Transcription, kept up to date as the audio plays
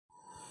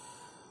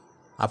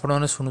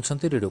ଆପଣମାନେ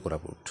ଶୁଣୁଛନ୍ତି ରେଡ଼ିଓ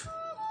କୋରାପୁଟ।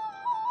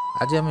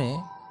 ଆଜି ଆମେ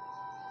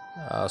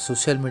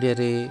ସୋସିଆଲ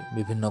ମିଡ଼ିଆରେ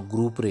ବିଭିନ୍ନ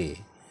ଗ୍ରୁପରେ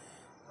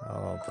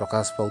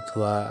ପ୍ରକାଶ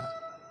ପାଉଥିବା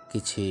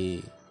କିଛି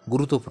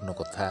ଗୁରୁତ୍ୱପୂର୍ଣ୍ଣ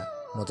କଥା,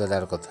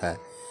 ମଜାଦାର କଥା,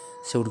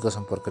 ସେଗୁଡ଼ିକ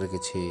ସମ୍ପର୍କରେ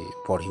କିଛି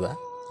ପଢ଼ିବା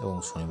ଏବଂ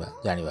ଶୁଣିବା,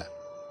 ଜାଣିବା।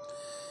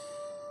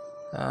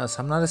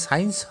 ସାମ୍ନାରେ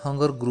ସାଇନ୍ସ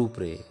ହଙ୍ଗର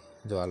ଗ୍ରୁପରେ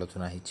ଯେଉଁ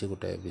ଆଲୋଚନା ହେଇଛି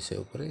ଗୋଟେ ବିଷୟ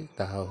ଉପରେ,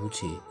 ତାହା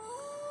ହେଉଛି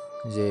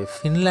ଯେ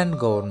ଫିନଲାଣ୍ଡ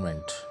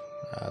ଗଭର୍ଣ୍ଣମେଣ୍ଟ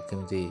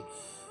କେମିତି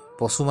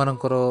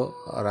ପଶୁମାନଙ୍କର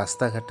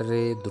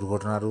ରାସ୍ତାଘାଟରେ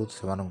ଦୁର୍ଘଟଣାରୁ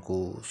ସେମାନଙ୍କୁ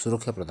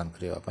ସୁରକ୍ଷା ପ୍ରଦାନ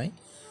କରିବା ପାଇଁ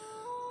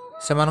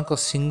ସେମାନଙ୍କ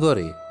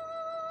ଶିଙ୍ଗରେ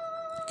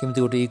କେମିତି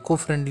ଗୋଟେ ଇକୋ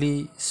ଫ୍ରେଣ୍ଡଲି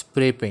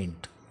ସ୍ପ୍ରେ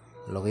ପେଣ୍ଟ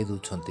ଲଗାଇ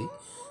ଦେଉଛନ୍ତି,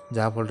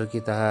 ଯାହାଫଳରେ କି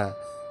ତାହା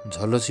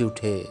ଝଲସି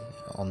ଉଠେ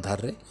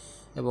ଅନ୍ଧାରରେ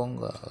ଏବଂ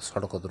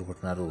ସଡ଼କ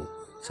ଦୁର୍ଘଟଣାରୁ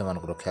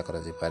ସେମାନଙ୍କୁ ରକ୍ଷା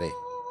କରାଯାଇପାରେ।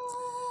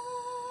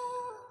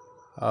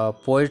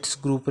 ପୋଏଟ୍ସ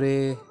ଗ୍ରୁପରେ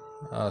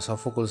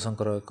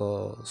ସଫୋକଲ୍ସଙ୍କର ଏକ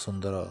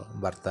ସୁନ୍ଦର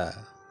ବାର୍ତ୍ତା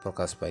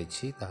ପ୍ରକାଶ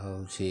ପାଇଛି। ତାହା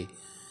ହେଉଛି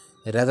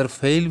rather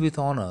fail with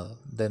honor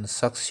than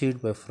succeed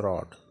by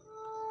fraud।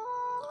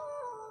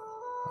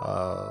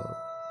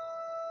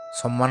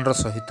 ସମ୍ମାନର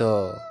ସହିତ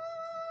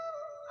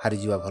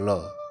ହାରିଯିବା ଭଲ,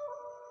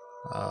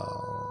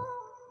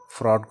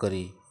 ଫ୍ରଡ଼୍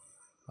କରି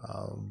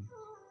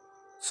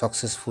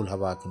ସକ୍ସେସଫୁଲ୍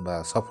ହେବା କିମ୍ବା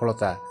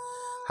ସଫଳତା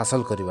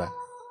ହାସଲ କରିବା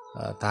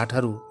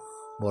ତାହାଠାରୁ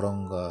ବରଂ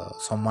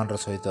ସମ୍ମାନର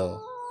ସହିତ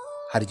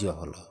ହାରିଯିବା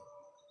ଭଲ।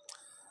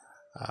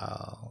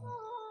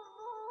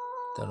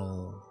 ତେଣୁ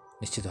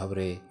ନିଶ୍ଚିତ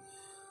ଭାବରେ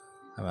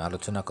ଆମେ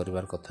ଆଲୋଚନା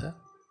କରିବାର କଥା।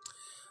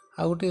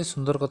 ଆଉ ଗୋଟିଏ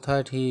ସୁନ୍ଦର କଥା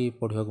ଏଠି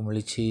ପଢ଼ିବାକୁ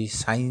ମିଳିଛି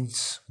ସାଇନ୍ସ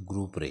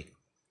ଗ୍ରୁପରେ,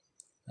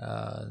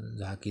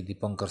 ଯାହାକି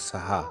ଦୀପଙ୍କର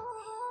ସାହା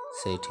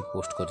ସେ ଏଠି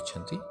ପୋଷ୍ଟ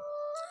କରିଛନ୍ତି।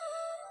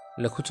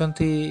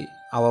 ଲେଖୁଛନ୍ତି,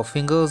 our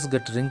fingers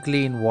get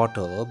wrinkly in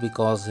water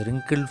because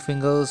wrinkled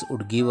fingers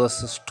would give us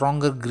a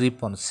stronger grip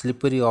on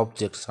slippery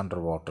objects under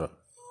water।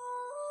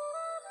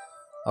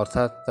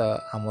 ଅର୍ଥାତ୍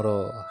ଆମର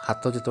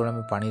ହାତ ଯେତେବେଳେ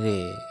ଆମେ ପାଣିରେ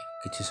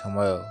କିଛି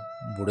ସମୟ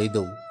ବୁଡ଼େଇ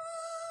ଦେଉ,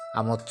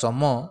 ଆମ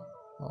ଚମ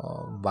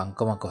ବାଙ୍କ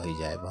ବାଙ୍କ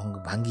ହୋଇଯାଏ,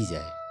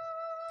 ଭାଙ୍ଗିଯାଏ।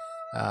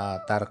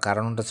 ତାର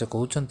କାରଣଟା ସେ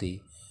କହୁଛନ୍ତି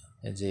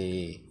ଯେ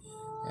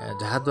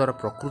ଯାହାଦ୍ୱାରା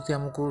ପ୍ରକୃତି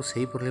ଆମକୁ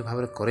ସେହିପରି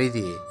ଭାବରେ କରେଇ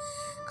ଦିଏ।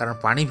 କାରଣ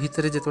ପାଣି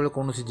ଭିତରେ ଯେତେବେଳେ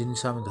କୌଣସି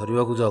ଜିନିଷ ଆମେ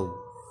ଧରିବାକୁ ଯାଉ,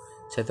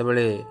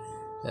 ସେତେବେଳେ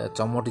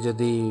ଚମଟି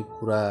ଯଦି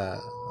ପୁରା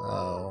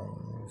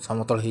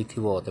ସମତଳ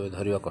ହେଇଥିବ ତେବେ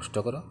ଧରିବା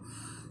କଷ୍ଟକର।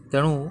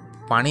 ତେଣୁ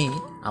ପାଣି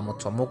ଆମ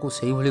ଚମକୁ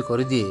ସେଇଭଳି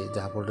କରିଦିଏ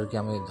ଯାହାଫଳରେ କି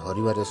ଆମେ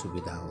ଧରିବାରେ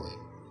ସୁବିଧା ହୁଏ।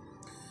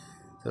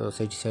 ତ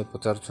ସେଇଠି ସେ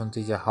ପଚାରୁଛନ୍ତି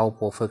ଯେ how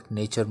perfect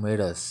nature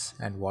made us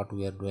and what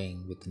we are doing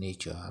with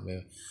nature. ଆମେ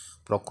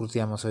ପ୍ରକୃତି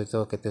ଆମ ସହିତ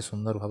କେତେ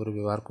ସୁନ୍ଦର ଭାବରେ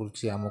ବ୍ୟବହାର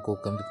କରୁଛି, ଆମକୁ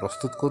କେମିତି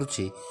ପ୍ରସ୍ତୁତ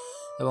କରୁଛି,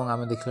 ଏବଂ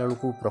ଆମେ ଦେଖିଲା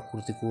ବେଳକୁ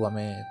ପ୍ରକୃତିକୁ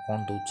ଆମେ କ'ଣ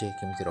ଦେଉଛେ,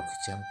 କେମିତି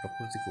ରଖିଛେ ଆମେ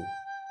ପ୍ରକୃତିକୁ।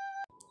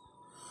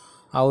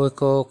 ଆଉ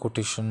ଏକ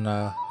କୋଟେସନ୍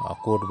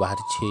କୋଟ୍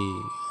ବାହାରିଛି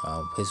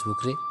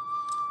ଫେସବୁକ୍ରେ।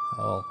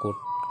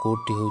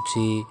 କୋଟ୍ଟି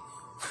ହେଉଛି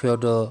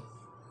ଫିଓଡର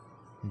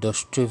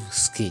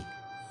ଡଷ୍ଟୋଏଭସ୍କି,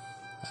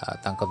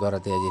 ତାଙ୍କ ଦ୍ୱାରା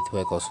ଦିଆଯାଇଥିବା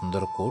ଏକ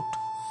ସୁନ୍ଦର କୋଟ୍।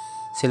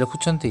 ସେ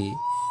ଲେଖୁଛନ୍ତି,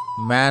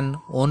 man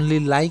only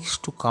likes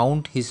to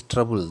count his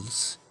troubles,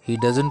 he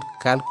doesn't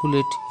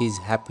calculate his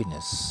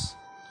happiness.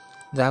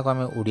 ଯାହାକୁ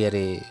ଆମେ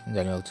ଓଡ଼ିଆରେ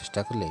ଜାଣିବାକୁ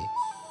ଚେଷ୍ଟା କଲେ,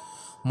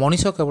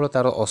 ମଣିଷ କେବଳ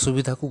ତା'ର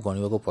ଅସୁବିଧାକୁ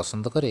ଗଣିବାକୁ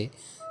ପସନ୍ଦ କରେ,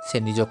 ସେ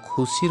ନିଜ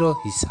ଖୁସିର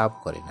ହିସାବ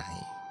କରେ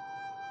ନାହିଁ।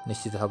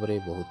 ନିଶ୍ଚିତ ଭାବରେ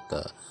ବହୁତ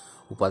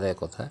ଉପାଦାୟ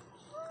କଥା।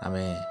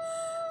 ଆମେ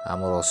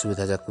ଆମର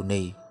ଅସୁବିଧା ଯାକୁ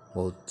ନେଇ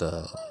ବହୁତ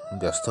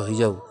ବ୍ୟସ୍ତ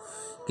ହୋଇଯାଉ,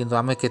 କିନ୍ତୁ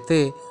ଆମେ କେତେ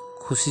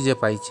ଖୁସି ଯେ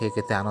ପାଇଛେ,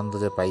 କେତେ ଆନନ୍ଦ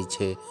ଯେ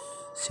ପାଇଛେ,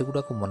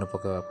 ସେଗୁଡ଼ାକୁ ମନେ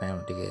ପକାଇବା ପାଇଁ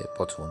ଆମେ ଟିକେ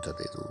ପଛଘୁଞ୍ଚା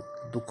ଦେଇଦେଉ।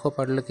 ଦୁଃଖ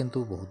ପାଡ଼ିଲେ କିନ୍ତୁ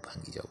ବହୁତ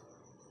ଭାଙ୍ଗିଯାଉ।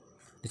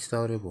 ନିଶ୍ଚିତ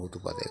ଭାବରେ ବହୁତ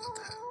ଉପାଦାୟ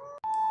କଥା।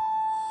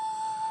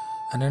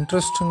 An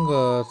interesting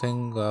thing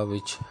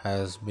which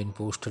has been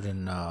posted in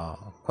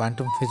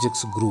quantum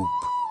physics group,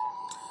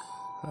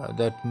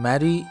 that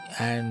Marie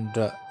and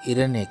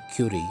Irene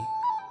Curie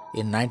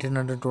in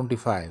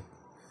 1925,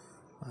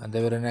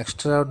 they were an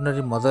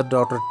extraordinary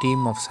mother-daughter team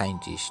of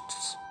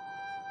scientists.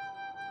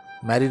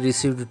 Marie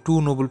received 2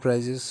 Nobel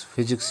Prizes,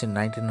 physics in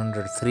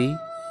 1903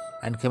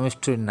 and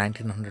chemistry in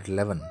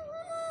 1911.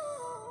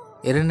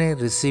 Irene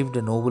received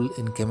a Nobel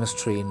in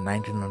chemistry in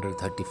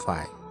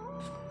 1935.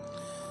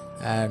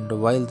 And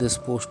while this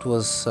post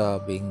was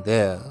being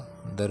there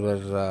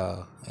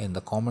were in the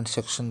comment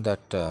section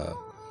that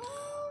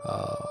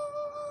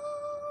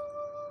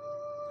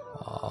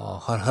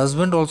her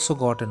husband also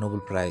got a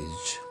Nobel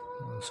Prize.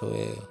 So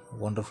a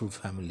wonderful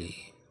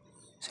family.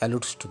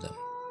 Salutes to them.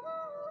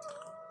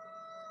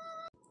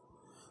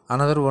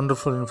 Another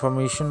wonderful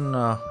information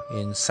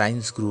in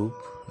science group,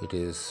 it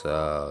is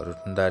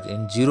written that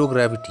in zero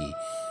gravity,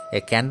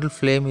 a candle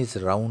flame is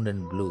round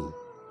and blue.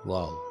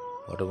 Wow,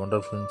 what a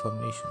wonderful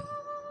information.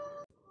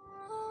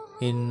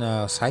 In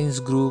science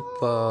group,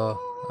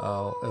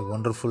 a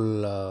wonderful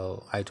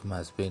item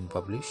has been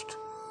published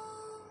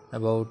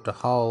about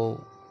how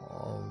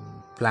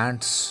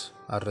plants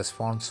are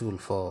responsible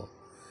for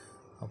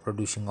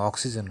producing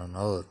oxygen on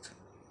earth,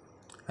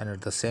 and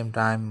at the same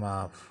time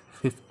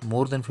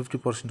more than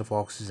 50% of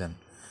oxygen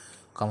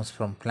comes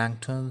from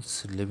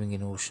planktons living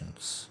in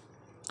oceans.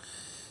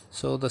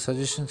 So the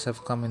suggestions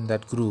have come in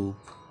that group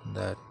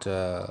that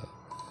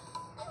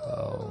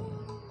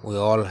we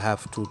all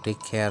have to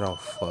take care of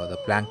the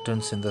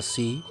planktons in the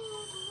sea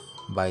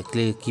by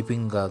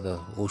keeping the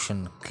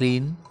ocean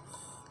clean,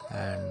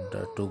 and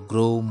to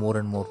grow more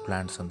and more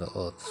plants on the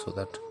earth, so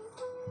that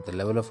the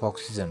level of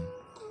oxygen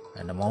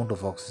and amount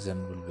of oxygen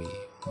will be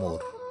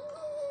more.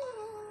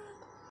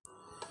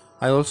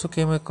 I also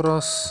came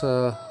across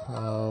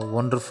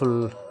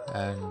wonderful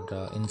and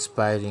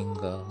inspiring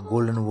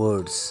golden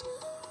words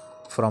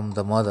from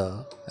the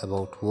mother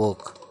about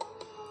work,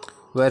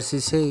 where she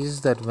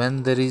says that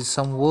when there is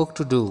some work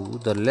to do,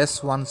 the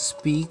less one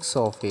speaks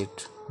of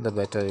it, the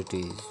better it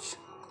is.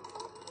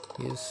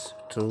 Yes,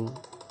 true.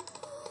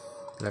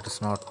 Let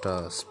us not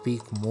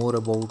speak more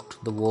about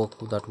the work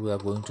that we are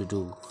going to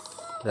do,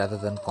 rather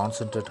than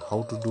concentrate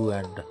how to do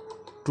and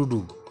to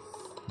do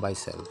by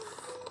self.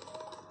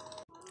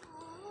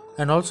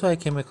 And also, I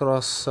came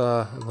across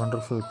a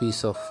wonderful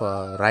piece of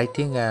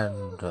writing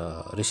and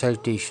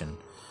recitation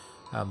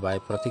by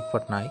Pratik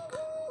Patnaik,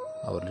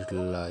 our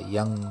little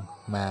young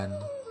man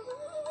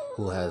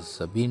who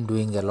has been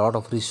doing a lot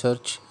of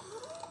research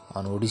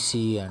on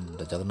Odissi and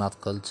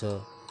Jagannath culture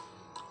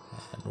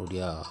and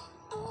Odia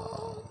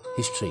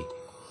history.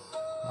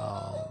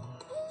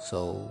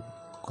 So,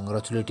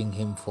 congratulating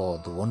him for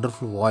the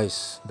wonderful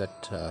voice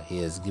that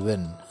he has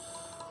given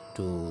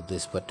to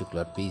this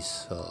particular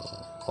piece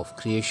of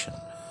creation,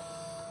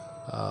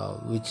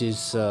 which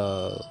is,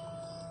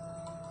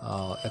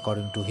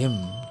 according to him,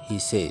 he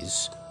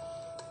says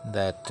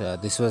that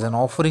this was an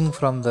offering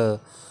from the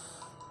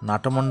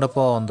Natamandapa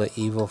on the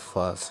eve of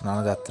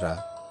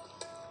Snanajatra.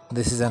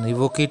 This is an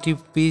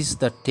evocative piece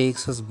that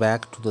takes us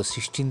back to the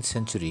 16th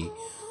century,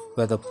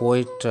 where the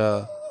poet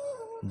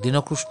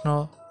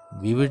Dinakrishna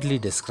vividly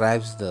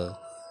describes the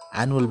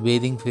annual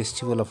bathing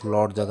festival of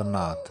Lord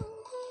Jagannath.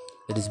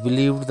 It is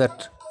believed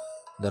that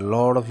the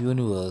Lord of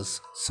Universe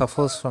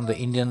suffers from the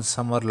Indian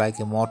summer like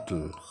a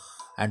mortal,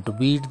 and to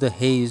beat the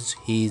haze,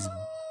 he is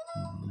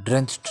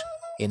drenched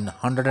in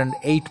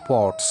 108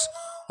 pots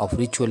of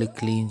ritually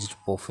cleansed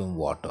perfume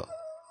water.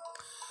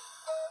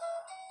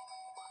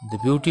 The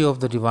beauty of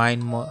the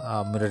divine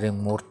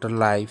mirroring mortal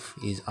life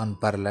is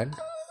unparalleled,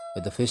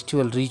 with the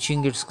festival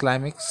reaching its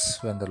climax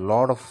when the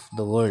Lord of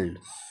the world,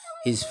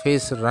 his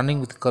face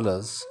running with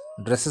colors,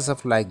 dresses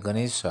up like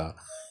Ganesha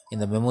in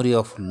the memory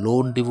of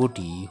lone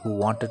devotee who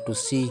wanted to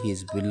see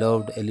his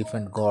beloved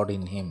elephant god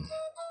in him.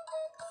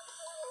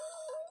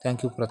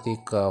 Thank you,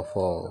 Pratik,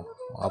 for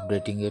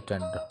updating it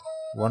and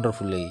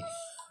wonderfully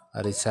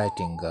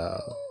reciting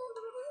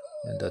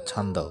the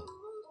chanda.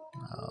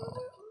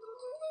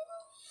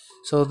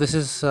 So this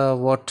is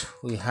what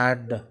we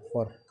had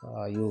for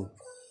you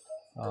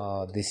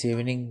this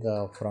evening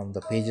from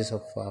the pages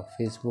of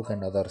Facebook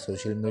and other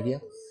social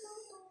media.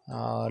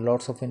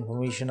 Lots of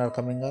information are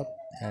coming up,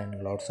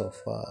 and lots of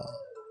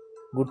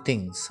good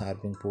things are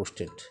being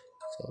posted.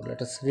 So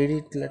let us read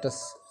it. Let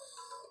us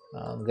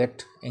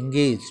get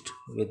engaged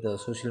with the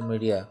social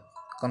media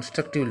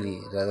constructively,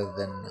 rather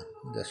than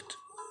just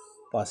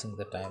passing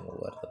the time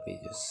over the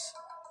pages.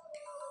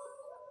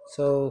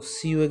 So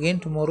see you again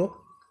tomorrow.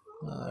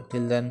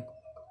 Till then,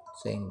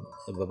 saying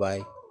bye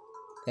bye.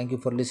 Thank you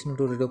for listening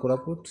to radio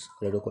Koraput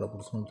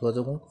शुणुवा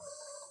जो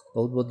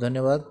बहुत बहुत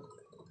धन्यवाद.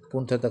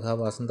 पुणी थे देखा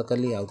आसंता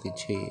काली आउ कि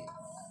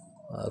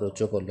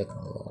रोचक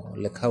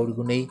लेखा गुड़ी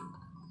नहीं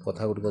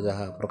कथा गुड़िक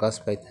जहाँ प्रकाश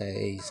पाई था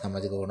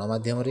सामाजिक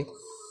गणमाध्यम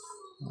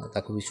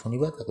ताकू भी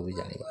शुणा ताकू भी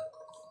जाना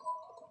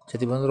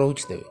से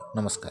रोचे तेज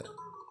नमस्कार.